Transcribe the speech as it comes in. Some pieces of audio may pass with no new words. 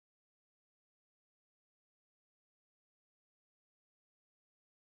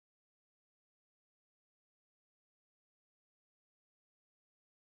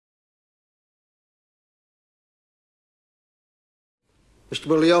Mr.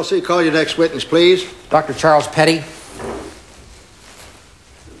 Bugliosi, call your next witness, please. Dr. Charles Petty.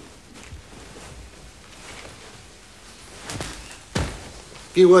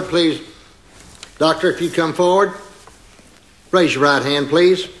 If you would, please. Doctor, if you'd come forward. Raise your right hand,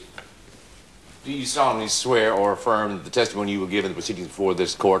 please. Do you solemnly swear or affirm that the testimony you will give in the proceedings before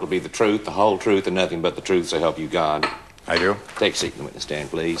this court will be the truth, the whole truth, and nothing but the truth, so help you God? I do. Take a seat in the witness stand,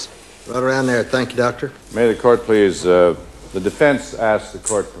 please. Right around there. Thank you, Doctor. May the court please, the defense asks the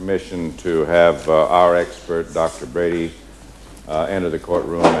court permission to have our expert, Dr. Brady, enter the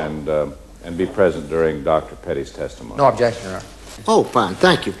courtroom and be present during Dr. Petty's testimony. No objection, Your Honor. Oh, fine.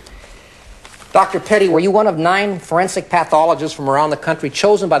 Thank you. Dr. Petty, were you one of 9 forensic pathologists from around the country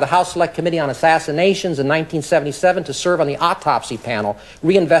chosen by the House Select Committee on Assassinations in 1977 to serve on the autopsy panel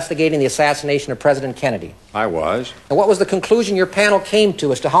reinvestigating the assassination of President Kennedy? I was. And what was the conclusion your panel came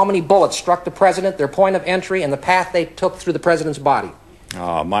to as to how many bullets struck the president, their point of entry, and the path they took through the president's body?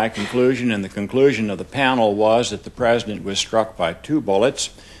 My conclusion and the conclusion of the panel was that the president was struck by 2 bullets,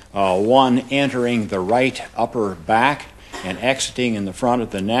 one entering the right upper back and exiting in the front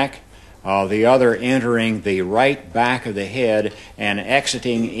of the neck, the other entering the right back of the head and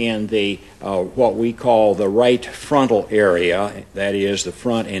exiting in the what we call the right frontal area, that is the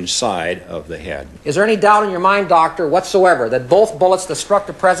front and side of the head. Is there any doubt in your mind, Doctor, whatsoever, that both bullets that struck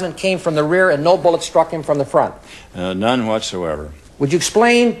the president came from the rear and no bullet struck him from the front? None whatsoever. Would you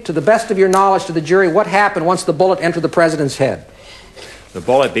explain, to the best of your knowledge, to the jury what happened once the bullet entered the president's head? The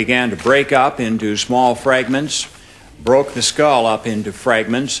bullet began to break up into small fragments, broke the skull up into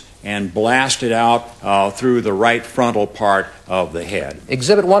fragments, and blasted out through the right frontal part of the head.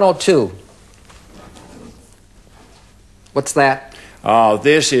 Exhibit 102. What's that?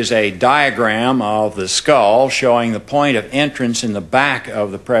 This is a diagram of the skull showing the point of entrance in the back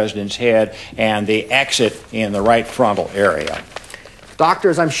of the president's head and the exit in the right frontal area.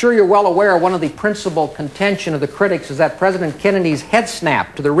 Doctors, I'm sure you're well aware one of the principal contention of the critics is that President Kennedy's head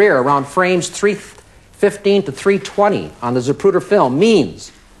snap to the rear around frames 315 to 320 on the Zapruder film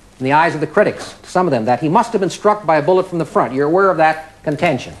means, in the eyes of the critics, some of them, that he must have been struck by a bullet from the front. You're aware of that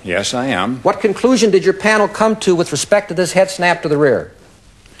contention? Yes, I am. What conclusion did your panel come to with respect to this head snap to the rear?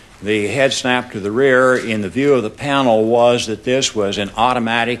 The head snap to the rear, in the view of the panel, was that this was an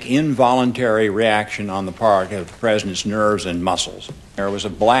automatic, involuntary reaction on the part of the president's nerves and muscles. There was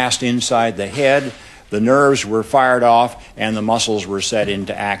a blast inside the head, the nerves were fired off, and the muscles were set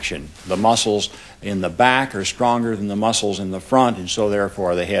into action. The muscles in the back are stronger than the muscles in the front, and so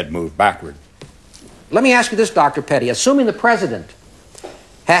therefore the head moved backward. Let me ask you this, Dr. Petty. Assuming the president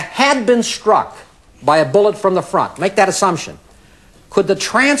had been struck by a bullet from the front, make that assumption, could the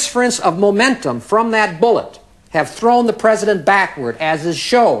transference of momentum from that bullet have thrown the president backward, as is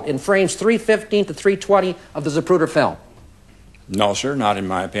shown in frames 315 to 320 of the Zapruder film? No, sir, not in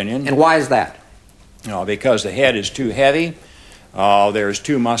my opinion. And why is that? Because the head is too heavy. There's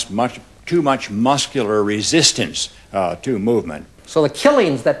too much muscular resistance to movement. So the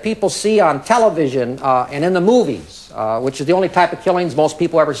killings that people see on television and in the movies, which is the only type of killings most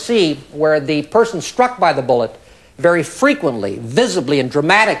people ever see, where the person struck by the bullet very frequently, visibly, and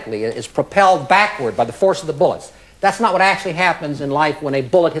dramatically is propelled backward by the force of the bullets. That's not what actually happens in life when a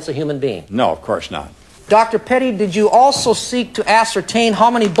bullet hits a human being. No, of course not. Dr. Petty, did you also seek to ascertain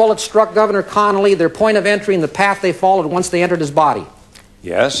how many bullets struck Governor Connally, their point of entry, and the path they followed once they entered his body?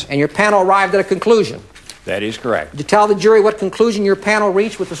 Yes. And your panel arrived at a conclusion? That is correct. Did you tell the jury what conclusion your panel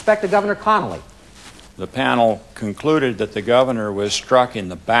reached with respect to Governor Connally? The panel concluded that the governor was struck in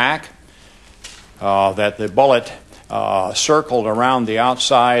the back, that the bullet circled around the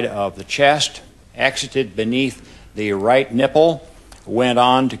outside of the chest, exited beneath the right nipple, went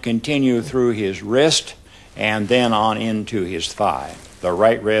on to continue through his wrist, and then on into his thigh. The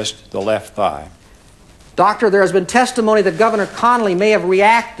right wrist, the left thigh. Doctor, there has been testimony that Governor Connally may have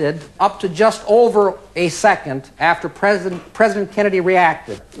reacted up to just over a second after President Kennedy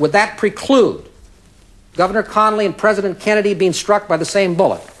reacted. Would that preclude Governor Connally and President Kennedy being struck by the same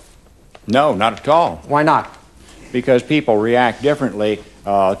bullet? No, not at all. Why not? Because people react differently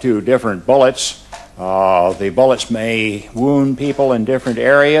to different bullets. The bullets may wound people in different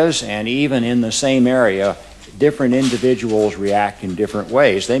areas, and even in the same area, different individuals react in different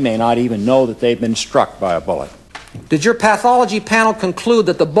ways. They may not even know that they've been struck by a bullet. Did your pathology panel conclude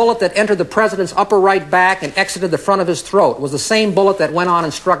that the bullet that entered the president's upper right back and exited the front of his throat was the same bullet that went on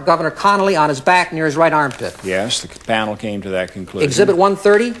and struck Governor Connally on his back near his right armpit? Yes, the panel came to that conclusion. Exhibit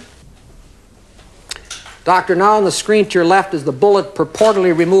 130? Doctor, now on the screen to your left is the bullet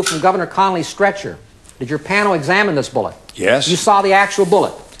purportedly removed from Governor Connally's stretcher. Did your panel examine this bullet? Yes. You saw the actual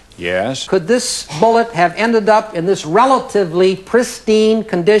bullet? Yes. Could this bullet have ended up in this relatively pristine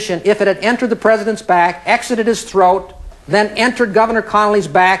condition if it had entered the president's back, exited his throat, then entered Governor Connolly's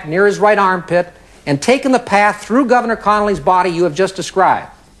back near his right armpit, and taken the path through Governor Connolly's body you have just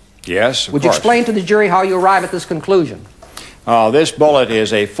described? Yes, of Would you course. explain to the jury how you arrive at this conclusion? This bullet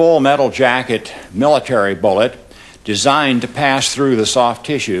is a full metal jacket military bullet designed to pass through the soft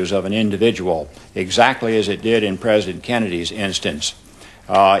tissues of an individual, exactly as it did in President Kennedy's instance.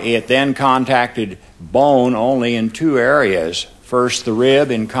 It then contacted bone only in two areas. First, the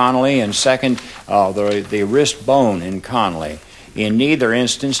rib in Connolly, and second, the wrist bone in Connolly. In neither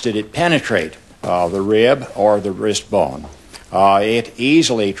instance did it penetrate the rib or the wrist bone. It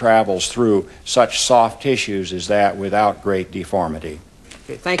easily travels through such soft tissues as that without great deformity.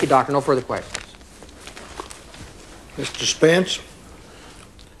 Okay, thank you, Doctor. No further questions. Mr. Spence?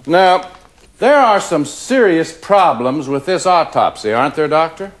 Now, there are some serious problems with this autopsy, aren't there,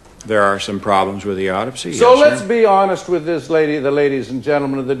 Doctor? There are some problems with the autopsy. So yes, let's sir. be honest with this lady, the ladies and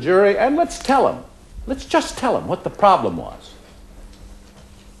gentlemen of the jury, and let's tell them. Let's just tell them what the problem was.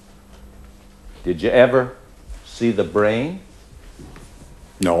 Did you ever see the brain?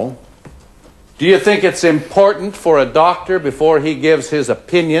 No. Do you think it's important for a doctor, before he gives his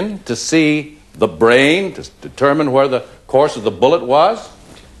opinion, to see the brain, to determine where the course of the bullet was?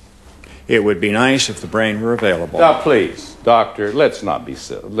 It would be nice if the brain were available. Now, please, doctor, let's not be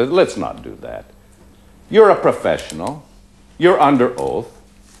silly. Let's not do that. You're a professional. You're under oath.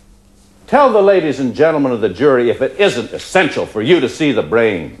 Tell the ladies and gentlemen of the jury if it isn't essential for you to see the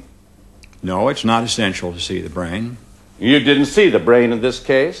brain. No, it's not essential to see the brain. You didn't see the brain in this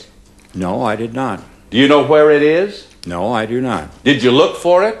case? No, I did not. Do you know where it is? No, I do not. Did you look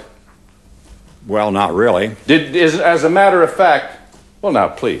for it? Well, not really. As a matter of fact, well, now,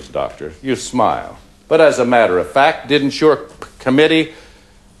 please, doctor, you smile. But as a matter of fact, didn't your committee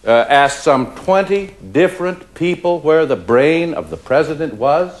ask some 20 different people where the brain of the president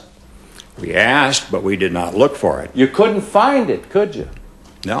was? We asked, but we did not look for it. You couldn't find it, could you?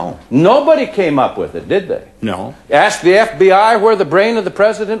 No. Nobody came up with it, did they? No. Ask the FBI where the brain of the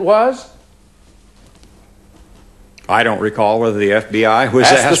president was? I don't recall whether the FBI was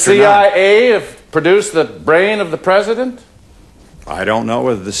Ask the asked or not. CIA to produce the brain of the president? I don't know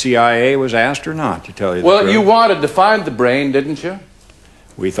whether the CIA was asked or not, to tell you the truth. Well, you wanted to find the brain, didn't you?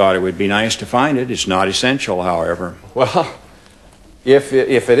 We thought it would be nice to find it. It's not essential, however. Well, if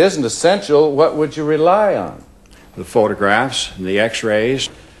it isn't essential, what would you rely on? The photographs and the x-rays.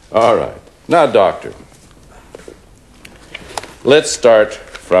 All right. Now, doctor, let's start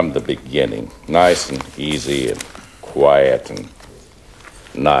from the beginning. Nice and easy and quiet and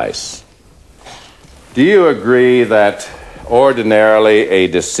nice. Do you agree that ordinarily a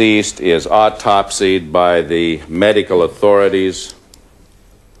deceased is autopsied by the medical authorities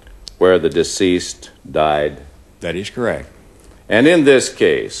where the deceased died? That is correct. And in this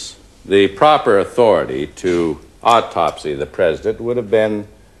case, the proper authority to autopsy the president would have been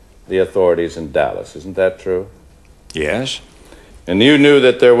the authorities in Dallas. Isn't that true? Yes. And you knew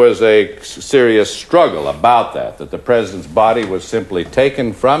that there was a serious struggle about that the president's body was simply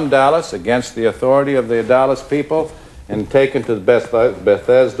taken from Dallas against the authority of the Dallas people and taken to the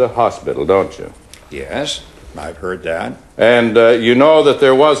Bethesda Hospital, don't you? Yes, I've heard that. And you know that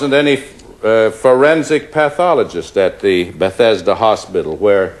there wasn't any forensic pathologist at the Bethesda Hospital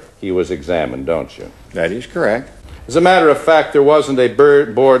where he was examined, don't you? That is correct. As a matter of fact, there wasn't a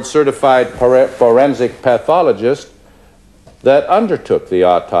board-certified forensic pathologist that undertook the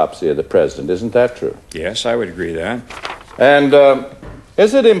autopsy of the president. Isn't that true? Yes, I would agree that. And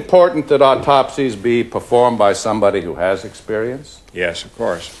is it important that autopsies be performed by somebody who has experience? Yes, of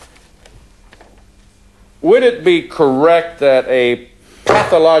course. Would it be correct that a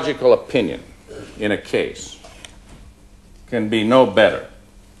pathological opinion in a case can be no better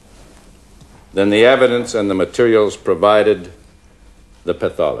than the evidence and the materials provided the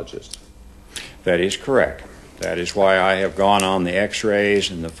pathologist? That is correct. That is why I have gone on the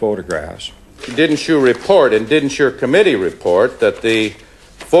x-rays and the photographs. Didn't you report, and didn't your committee report, that the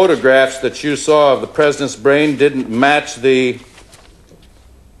photographs that you saw of the president's brain didn't match the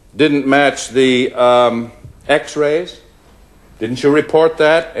x-rays? Didn't you report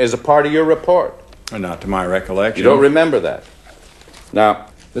that as a part of your report? Not to my recollection. You don't remember that. Now,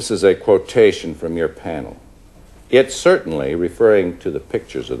 this is a quotation from your panel. It certainly, referring to the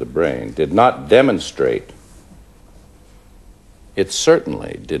pictures of the brain, did not demonstrate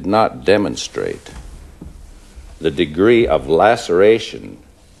the degree of laceration,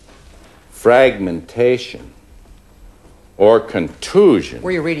 fragmentation, or contusion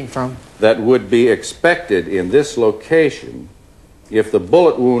Where are you reading from? that would be expected in this location if the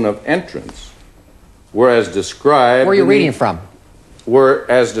bullet wound of entrance were as described... Where are you reading from? Were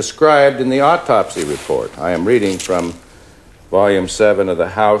as described in the autopsy report. I am reading from Volume 7 of the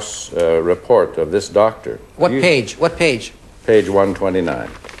House report of this doctor. What page? What page? Page 129.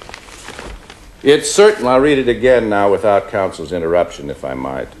 It certainly, I'll read it again now without counsel's interruption, if I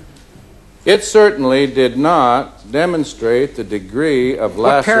might. It certainly did not demonstrate the degree of laceration...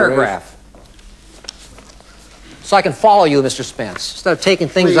 What paragraph? So I can follow you, Mr. Spence, instead of taking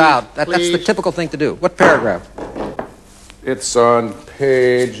things out. That's the typical thing to do. What paragraph? It's on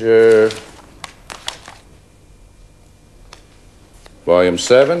page... Volume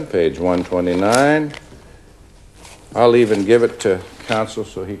 7, page 129. I'll even give it to counsel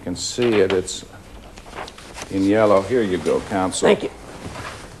so he can see it. It's in yellow. Here you go, counsel. Thank you.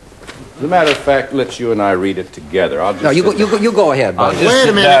 As a matter of fact, let you and I read it together. I'll just No, you go ahead, buddy. Wait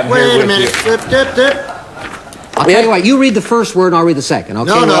a minute. I'll tell you what, you read the first word and I'll read the second. Okay,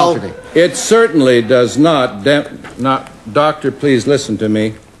 No. It certainly does not... Doctor, please listen to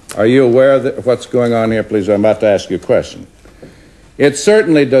me. Are you aware of what's going on here? Please, I'm about to ask you a question. It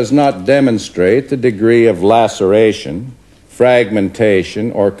certainly does not demonstrate the degree of laceration,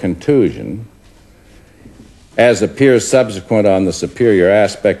 fragmentation, or contusion, as appears subsequent on the superior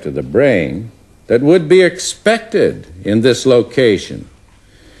aspect of the brain, that would be expected in this location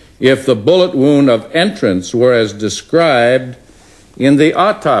if the bullet wound of entrance were as described in the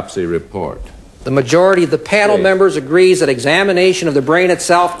autopsy report. The majority of the panel members agrees that examination of the brain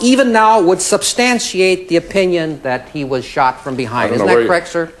itself, even now, would substantiate the opinion that he was shot from behind. Isn't that correct,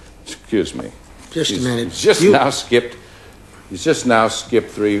 sir? Excuse me. Just a minute. He's just now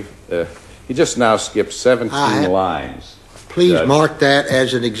skipped 17 lines. Please Judge. mark that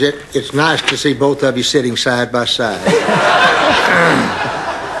as an exhibit. It's nice to see both of you sitting side by side.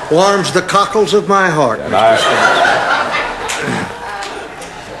 Warms the cockles of my heart, Mr. Spence.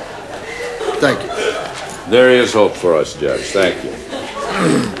 Thank you. There is hope for us, Judge. Thank you.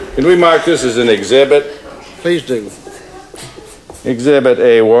 Can we mark this as an exhibit? Please do. Exhibit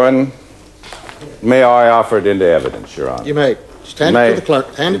A1. May I offer it into evidence, Your Honor? You may. Just hand it to the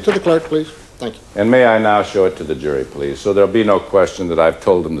clerk. Hand it to the clerk, please. Thank you. And may I now show it to the jury, please, so there'll be no question that I've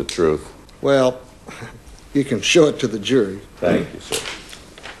told them the truth. Well, you can show it to the jury. Thank you, sir.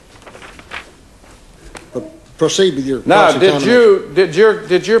 But proceed with your Now, cross-examination.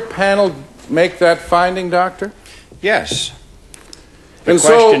 did your panel make that finding, Doctor? Yes. And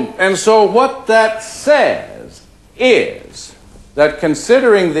so what that says is that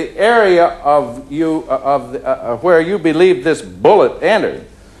considering the area of where you believe this bullet entered,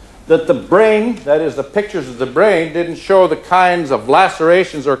 that the brain, that is the pictures of the brain, didn't show the kinds of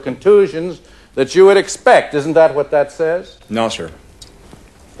lacerations or contusions that you would expect. Isn't that what that says? No, sir.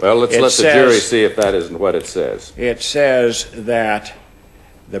 Well, let's let the jury see if that isn't what it says. It says that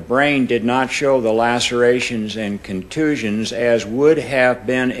the brain did not show the lacerations and contusions as would have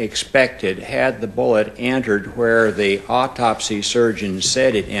been expected had the bullet entered where the autopsy surgeon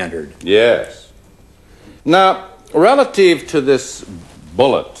said it entered. Yes. Now, relative to this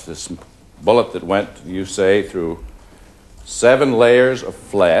bullet that went, you say, through 7 layers of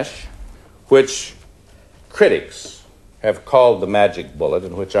flesh, which critics have called the magic bullet,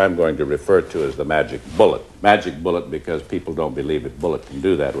 and which I'm going to refer to as the magic bullet. Magic bullet because people don't believe a bullet can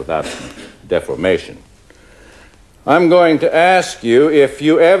do that without deformation. I'm going to ask you if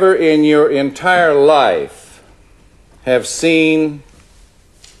you ever in your entire life have seen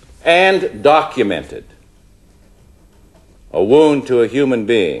and documented a wound to a human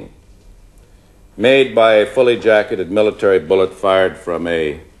being made by a fully jacketed military bullet fired from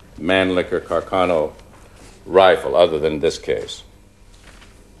a Mannlicher Carcano rifle, other than this case?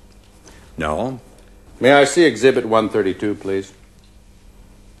 No. May I see Exhibit 132, please?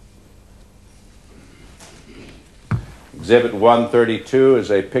 Exhibit 132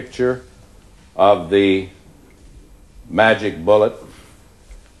 is a picture of the magic bullet.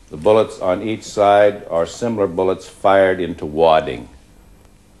 The bullets on each side are similar bullets fired into wadding,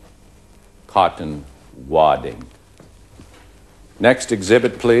 cotton wadding. Next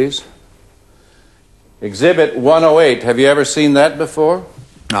exhibit, please. Exhibit 108. Have you ever seen that before?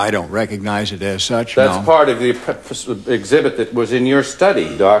 I don't recognize it as such, That's no. part of the exhibit that was in your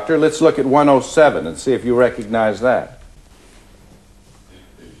study, Doctor. Let's look at 107 and see if you recognize that.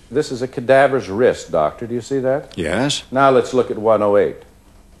 This is a cadaver's wrist, Doctor. Do you see that? Yes. Now let's look at 108.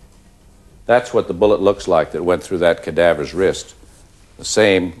 That's what the bullet looks like that went through that cadaver's wrist. The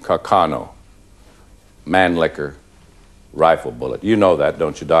same Carcano, Mannlicher rifle bullet. You know that,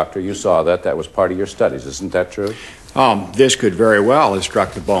 don't you, Doctor? You saw that. That was part of your studies. Isn't that true? This could very well have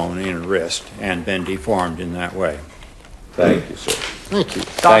struck the bone in a wrist and been deformed in that way. Thank you, sir. Thank you.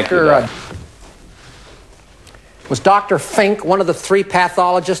 Thank you, Doctor, Doc. was Dr. Fink one of the 3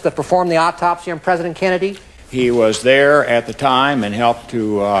 pathologists that performed the autopsy on President Kennedy? He was there at the time and helped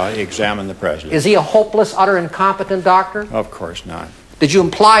to examine the president. Is he a hopeless, utter incompetent doctor? Of course not. Did you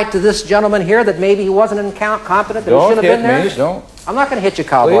imply to this gentleman here that maybe he wasn't incompetent, that he should have been there? Me, don't. I'm not going to hit you,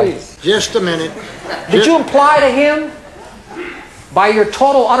 cowboy. Please. Just a minute. Did you imply to him, by your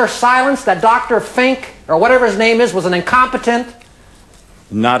total utter silence, that Dr. Fink, or whatever his name is, was an incompetent?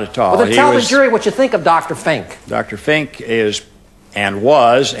 Not at all. Well, then tell the jury what you think of Dr. Fink. Dr. Fink is and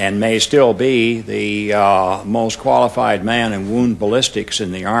was and may still be the most qualified man in wound ballistics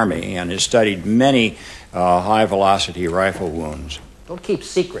in the Army and has studied many high-velocity rifle wounds. Don't keep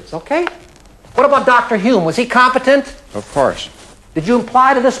secrets, okay? What about Dr. Hume? Was he competent? Of course. Did you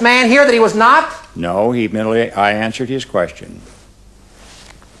imply to this man here that he was not? No, I answered his question.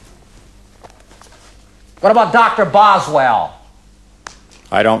 What about Dr. Boswell?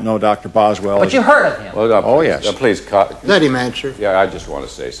 I don't know Dr. Boswell. But you heard of him. Well, Oh, yes. Please, Let him answer. yeah, I just want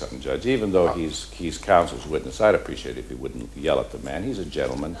to say something, Judge. Even though he's counsel's witness, I'd appreciate it if he wouldn't yell at the man. He's a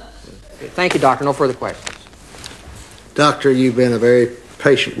gentleman. Thank you, Doctor. No further questions. Doctor, you've been a very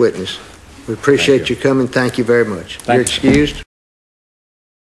patient witness. We appreciate you coming. Thank you very much. Thank You're you. excused.